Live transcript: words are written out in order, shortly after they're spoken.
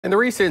And the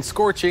recent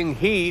scorching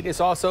heat is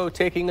also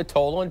taking a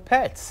toll on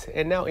pets.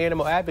 And now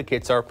animal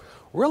advocates are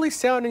really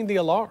sounding the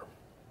alarm.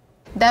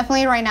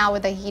 Definitely right now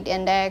with the heat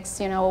index,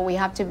 we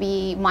have to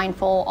be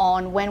mindful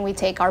on when we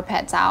take our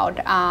pets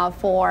out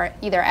for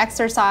either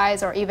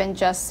exercise or even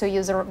just to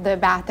use the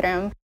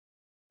bathroom.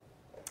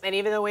 And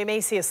even though we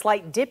may see a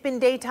slight dip in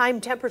daytime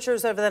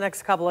temperatures over the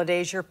next couple of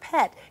days, your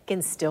pet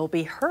can still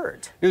be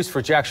hurt. News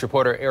for Jax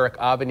reporter Eric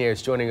Avenier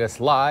is joining us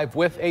live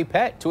with a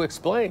pet to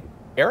explain.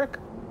 Eric?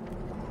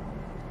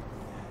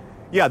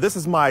 Yeah, this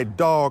is my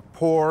dog,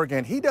 Porg,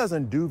 and he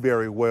doesn't do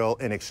very well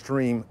in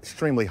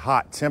extremely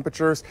hot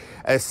temperatures,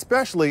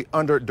 especially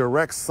under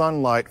direct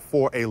sunlight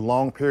for a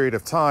long period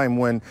of time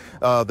when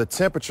the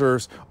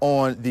temperatures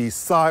on the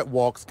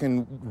sidewalks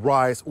can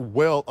rise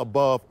well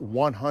above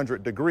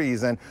 100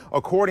 degrees. And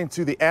according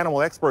to the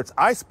animal experts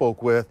I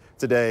spoke with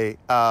today,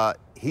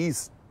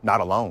 he's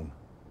not alone.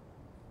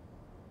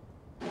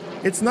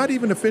 It's not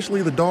even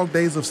officially the dog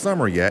days of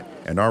summer yet,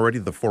 and already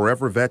the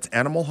Forever Vets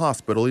Animal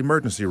Hospital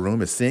emergency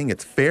room is seeing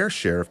its fair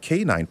share of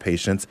canine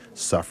patients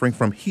suffering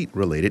from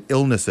heat-related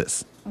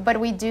illnesses.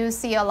 But we do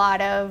see a lot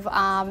of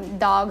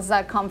dogs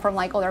that come from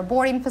other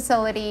boarding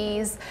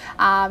facilities,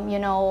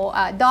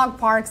 dog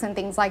parks and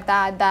things like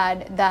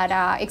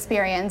that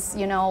experience,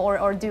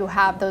 or do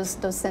have those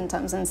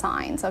symptoms and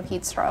signs of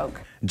heat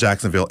stroke.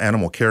 Jacksonville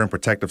Animal Care and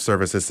Protective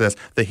Services says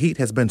the heat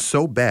has been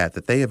so bad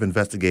that they have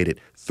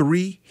investigated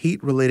 3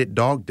 heat-related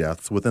dog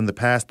deaths within the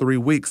past 3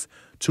 weeks.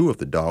 2 of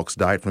the dogs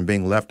died from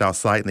being left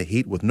outside in the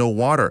heat with no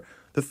water.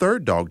 The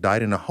 3rd dog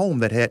died in a home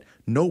that had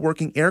no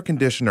working air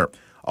conditioner.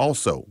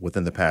 Also,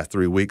 within the past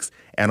 3 weeks,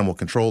 animal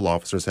control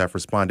officers have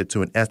responded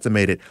to an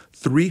estimated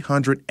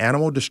 300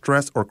 animal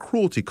distress or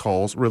cruelty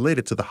calls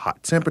related to the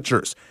hot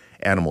temperatures.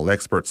 Animal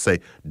experts say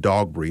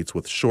dog breeds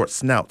with short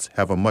snouts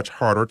have a much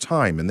harder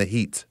time in the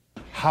heat.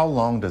 How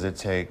long does it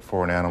take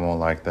for an animal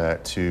like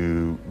that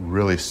to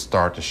really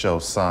start to show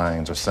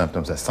signs or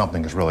symptoms that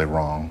something is really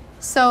wrong?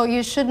 So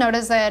you should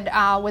notice it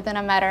within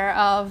a matter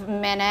of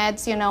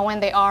minutes, when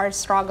they are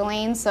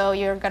struggling. So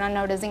you're going to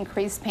notice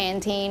increased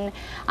panting,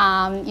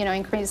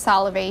 increased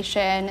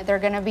salivation. They're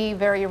going to be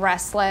very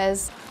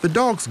restless. The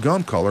dog's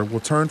gum color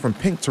will turn from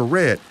pink to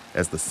red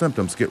as the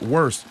symptoms get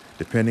worse.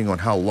 Depending on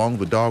how long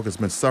the dog has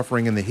been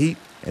suffering in the heat,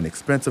 an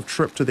expensive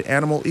trip to the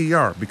animal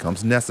ER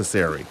becomes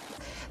necessary.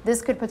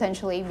 This could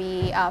potentially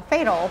be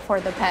fatal for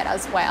the pet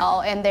as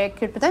well, and they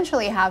could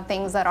potentially have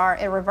things that are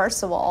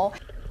irreversible.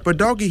 But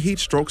doggy heat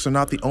strokes are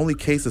not the only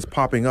cases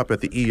popping up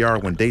at the ER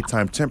when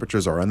daytime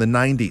temperatures are in the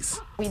 90s.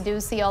 We do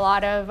see a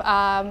lot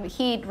of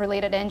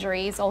heat-related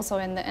injuries also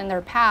in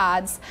their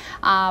pads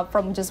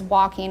from just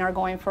walking or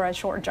going for a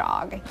short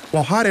jog.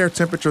 While hot air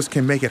temperatures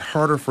can make it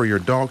harder for your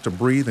dog to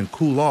breathe and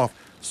cool off,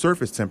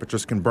 surface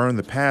temperatures can burn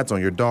the pads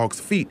on your dog's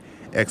feet.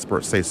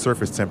 Experts say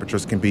surface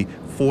temperatures can be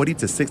 40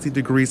 to 60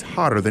 degrees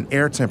hotter than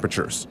air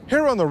temperatures.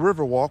 Here on the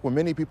Riverwalk, where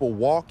many people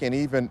walk and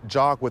even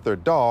jog with their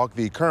dog,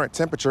 the current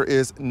temperature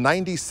is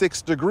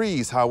 96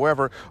 degrees.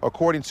 However,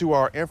 according to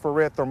our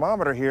infrared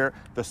thermometer here,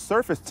 the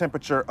surface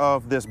temperature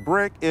of this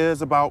brick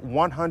is about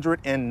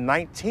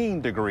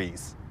 119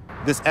 degrees.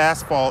 This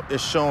asphalt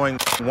is showing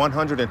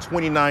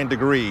 129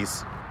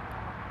 degrees.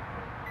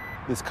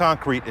 This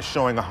concrete is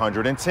showing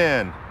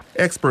 110.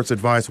 Experts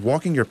advise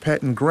walking your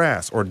pet in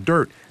grass or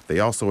dirt. They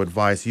also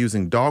advise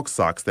using dog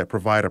socks that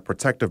provide a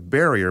protective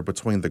barrier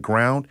between the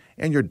ground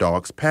and your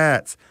dog's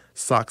pads.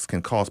 Socks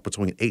can cost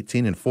between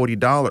 $18 and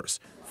 $40,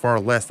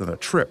 far less than a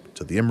trip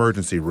to the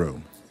emergency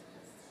room.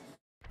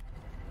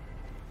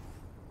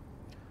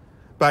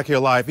 Back here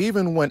live,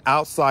 even when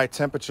outside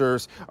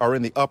temperatures are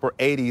in the upper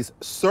 80s,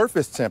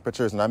 surface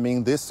temperatures, and I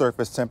mean this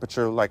surface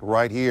temperature like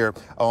right here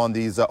on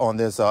these on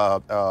this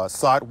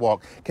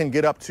sidewalk, can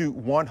get up to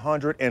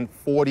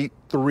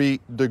 143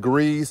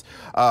 degrees.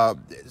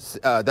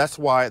 That's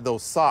why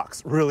those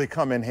socks really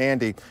come in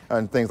handy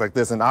and things like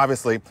this. And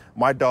obviously,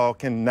 my dog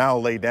can now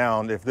lay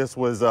down. If this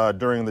was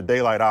during the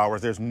daylight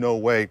hours, there's no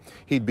way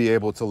he'd be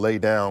able to lay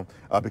down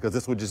because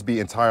this would just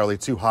be entirely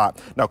too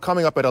hot. Now,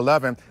 coming up at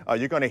 11,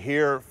 you're going to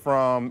hear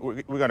from,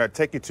 we're going to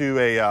take you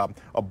to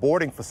a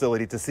boarding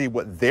facility to see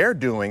what they're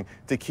doing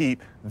to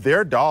keep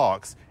their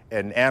dogs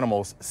and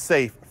animals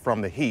safe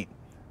from the heat.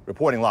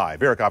 Reporting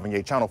live, Eric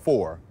Avenier, Channel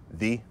 4,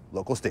 the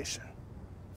local station.